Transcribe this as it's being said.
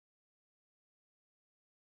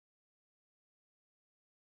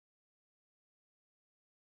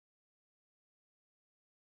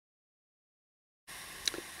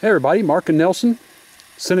Hey everybody, Mark and Nelson,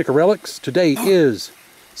 Seneca Relics. Today is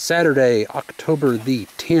Saturday, October the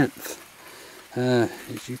 10th.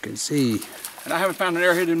 As you can see, and I haven't found an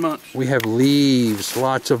arrowhead in months. We have leaves,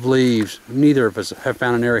 lots of leaves. Neither of us have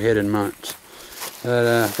found an arrowhead in months.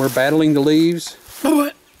 We're battling the leaves.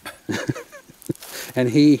 What? And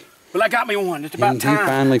he... Well, I got me one. It's about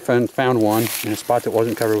time. He finally found one in a spot that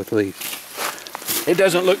wasn't covered with leaves. It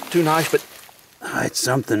doesn't look too nice, but... It's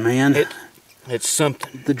something, man. It's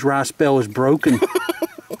something. The dry spell is broken.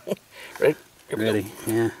 Ready? Ready,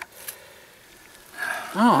 yeah.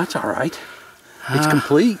 Oh, that's all right. It's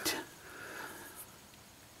complete.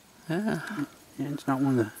 Yeah. It's not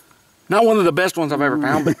one of the... Not one of the best ones I've ever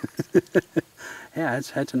found, but... Yeah,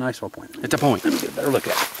 that's a nice little point. It's a point. Let me get a better look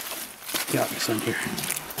at it. Get out in the sun here.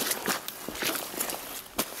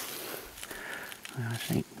 Well,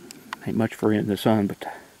 this ain't much for in the sun, but...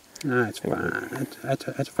 No, it's fine. That's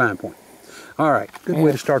a fine point. All right, good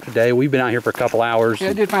way to start today. We've been out here for a couple hours. Yeah,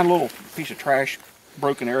 I did find a little piece of trash,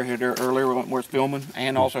 broken arrowhead there earlier, wasn't worth filming,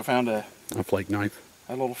 and also found a flake knife.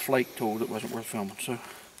 A little flake tool that wasn't worth filming. So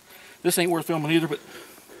this ain't worth filming either, but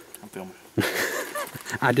I'm filming.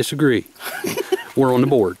 I disagree. We're on the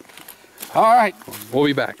board. All right. We'll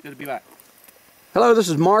be back. Good to be back. Hello, this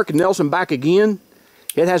is Mark and Nelson back again.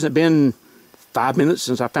 It hasn't been 5 minutes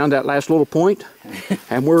since I found that last little point,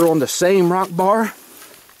 and we're on the same rock bar.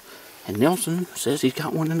 And Nelson says he's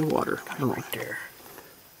got one in the water. Right there.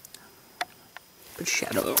 Put a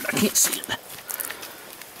shadow over it. I can't see it.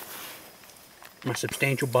 My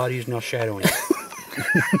substantial body is now shadowing.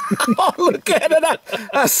 Oh, look at it.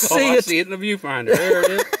 I see it. I see it in the viewfinder. There it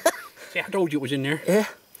is. See, I told you it was in there. Yeah.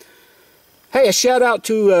 Hey, a shout out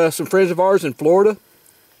to some friends of ours in Florida.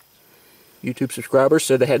 YouTube subscribers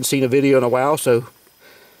said they hadn't seen a video in a while, so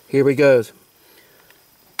here we go.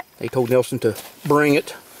 They told Nelson to bring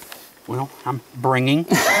it. Well, I'm bringing.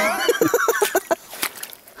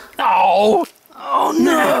 Oh! Oh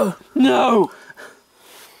no! No!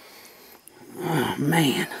 Oh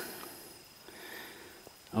man.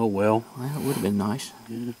 Oh well. Well, it would have been nice.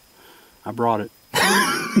 Yeah, I brought it.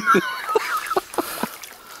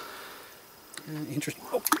 Interesting.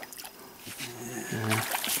 Oh.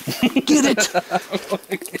 Get it!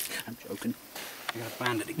 I'm joking. I gotta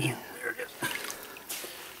find it again. There it is.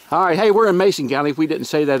 All right, hey, we're in Mason County, if we didn't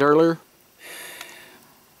say that earlier.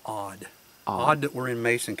 Odd. Odd that we're in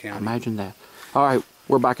Mason County. Imagine that. All right,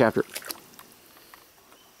 we're back after it.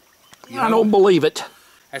 I don't believe it.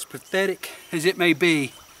 As pathetic as it may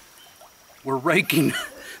be, we're raking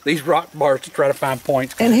these rock bars to try to find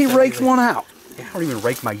points. And he rakes one out. I don't even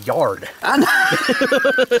rake my yard. I know.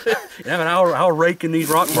 Yeah, but I'll rake in these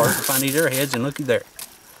rock bars to find these arrowheads, and looky there.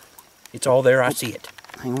 It's all there. I see it.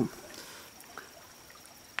 Hang on.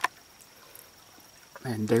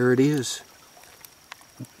 And there it is.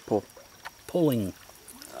 Pulling.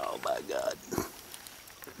 Oh my God.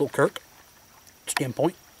 Little Kirk. Stem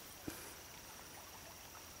point.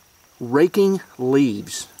 Raking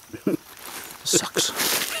leaves.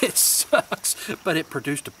 Sucks. It sucks, but it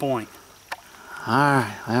produced a point.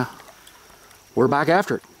 Alright, well, we're back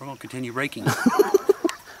after it. We're going to continue raking.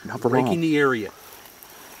 Not for Raking long. the area.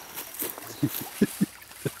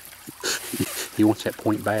 He wants that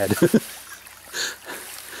point bad.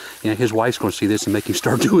 Yeah, his wife's going to see this and make him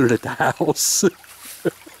start doing it at the house.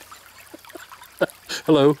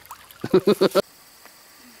 Hello.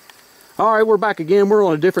 Alright, we're back again. We're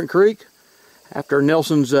on a different creek. After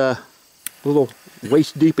Nelson's little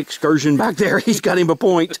waist-deep excursion back there, he's got him a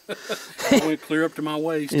point. I went clear up to my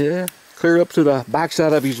waist. Yeah, clear up to the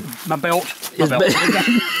backside of his... My belt. His My belt.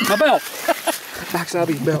 My belt. backside of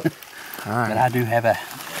his belt. Alright. But I do have a...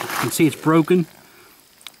 You can see it's broken.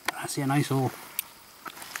 I see a nice little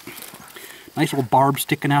barb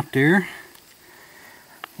sticking out there.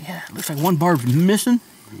 Yeah, looks like one barb's missing.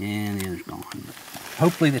 And the other's gone.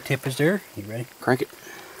 Hopefully the tip is there. You ready? Crank it.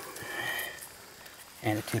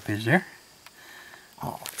 And the tip is there.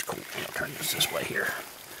 Oh, it's cool. I'll turn this way here.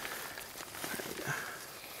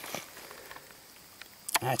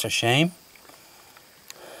 That's a shame.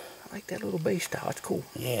 I like that little base style. It's cool.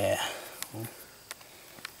 Yeah.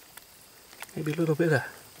 Maybe a little bit of...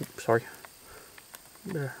 Oops, sorry.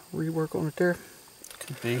 Bit of rework on it there.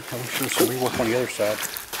 Could be. I wish there was some rework on the other side.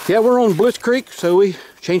 Yeah, we're on Blitz Creek, so we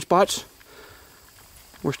changed spots.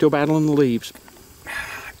 We're still battling the leaves.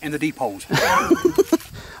 And the deep holes.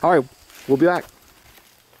 All right, we'll be back.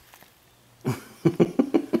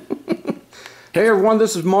 Hey everyone,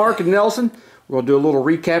 this is Mark and Nelson. We're going to do a little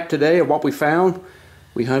recap today of what we found.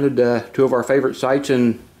 We hunted two of our favorite sites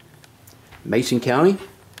in Mason County.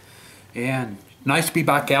 And nice to be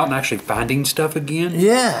back out and actually finding stuff again.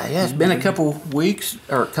 Yeah, it's been a couple weeks,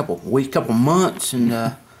 or couple months,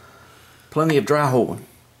 and plenty of dry holing.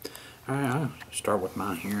 All right, I'll start with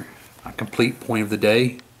mine here. My complete point of the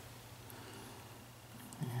day.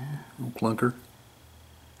 Little clunker.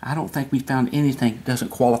 I don't think we found anything that doesn't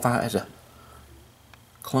qualify as a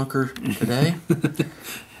clunker today.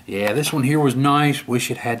 Yeah, this one here was nice. Wish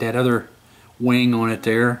it had that other wing on it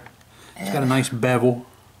there. It's got a nice bevel.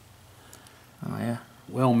 Oh yeah.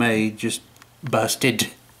 Well made, just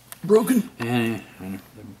busted. Broken. And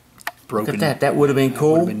broken. Look at that. That would have been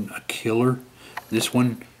cool. Would have been a killer. This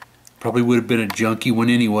one probably would have been a junky one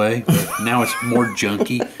anyway. But now it's more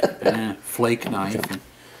junky. Flake knife.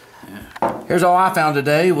 Here's all I found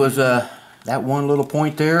today was that one little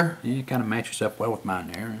point there. Yeah, it kind of matches up well with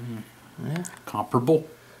mine there. Yeah. Comparable.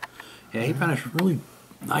 Yeah, he found this really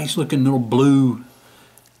nice looking little blue.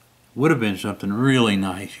 Would have been something really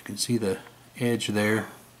nice. You can see the edge there.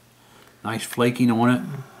 Nice flaking on it.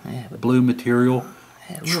 Yeah, but blue material.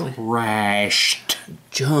 Really trashed.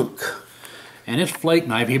 Junk. And this flake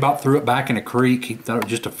knife, he about threw it back in a creek. He thought it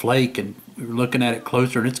was just a flake, and we were looking at it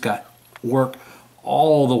closer, and it's got work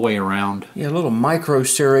all the way around. Yeah, little micro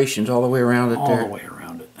serrations all the way around it all there. All the way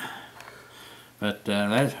around it. But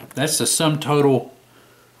that's the sum total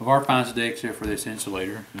of our finds today, except for this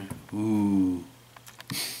insulator. Ooh.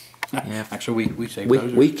 Yeah. Actually, we saved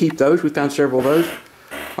those. We keep those. We found several of those.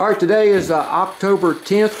 All right, today is October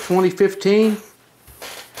 10th, 2015.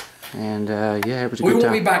 And yeah, it was a good time. We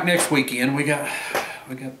will be back next weekend. We got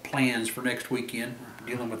plans for next weekend. We're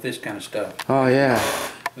dealing with this kind of stuff. Oh yeah.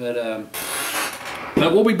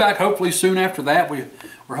 But we'll be back hopefully soon after that.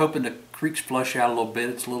 We're hoping the creeks flush out a little bit.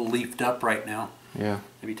 It's a little leafed up right now. Yeah.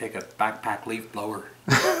 Maybe take a backpack leaf blower,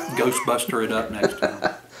 Ghostbuster it up next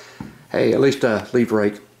time. Hey, at least a leaf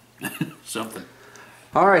rake. Something.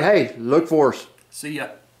 All right, hey, look for us. See ya.